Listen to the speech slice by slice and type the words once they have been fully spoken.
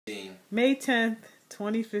May 10th,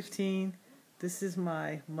 2015. This is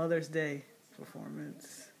my Mother's Day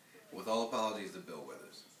performance. With all apologies to Bill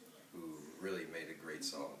Withers, who really made a great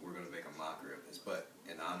song. We're going to make a mockery of this, but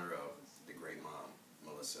in honor of the great mom,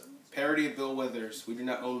 Melissa. Parody of Bill Withers. We do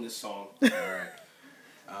not own this song. Alright.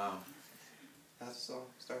 How's the song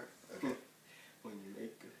start? Okay. When you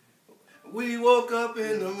make it. We woke up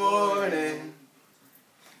in the morning,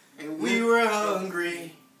 and we were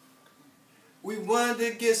hungry. We wanted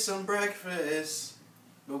to get some breakfast,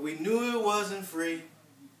 but we knew it wasn't free.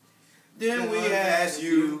 Then we asked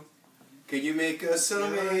you, can you make us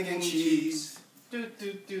some egg and cheese? Then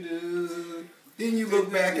you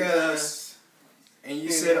look back at us, and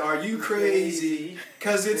you said, are you crazy?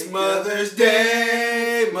 'Cause it's Mother's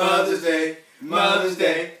Day, Mother's Day, Mother's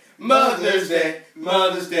Day, Mother's Day,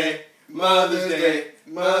 Mother's Day, Mother's Day,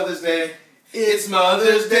 Mother's Day. It's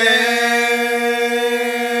Mother's Day.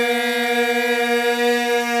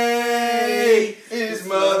 It's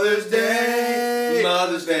Mother's Day.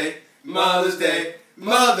 Mother's Day. Mother's Day.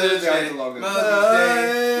 Mother's Day. Mother's Day.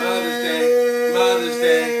 Mother's Day. Mother's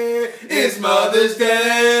Day. It's Mother's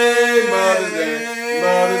Day. Mother's Day.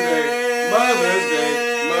 Mother's Day.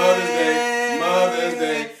 Mother's Day. Mother's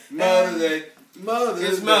Day. Mother's Day. Mother's Day.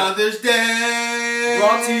 It's Mother's Day.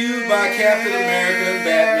 Brought to you by Captain America and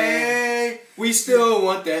Batman. We still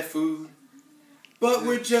want that food, but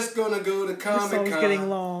we're just gonna go to This song's Comic-Con, getting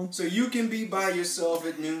long. so you can be by yourself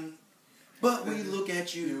at noon. But we look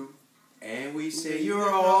at you, and we say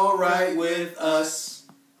you're alright with us.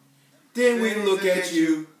 Then we look at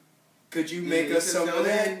you, could you make us some of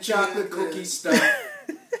that chocolate cookie stuff?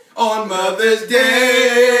 On Mother's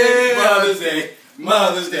Day, Mother's Day,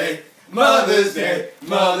 Mother's Day, Mother's Day,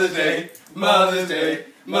 Mother's Day, Mother's Day,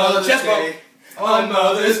 Mother's Day. On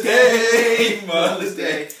Mother's Day, Mother's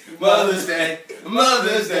Day, Mother's Day,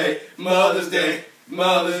 Mother's Day, Mother's Day,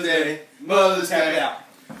 Mother's Day, Mother's Day.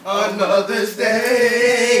 On Mother's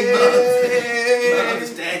Day, Mother's Day,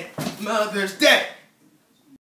 Mother's Day, Mother's Day.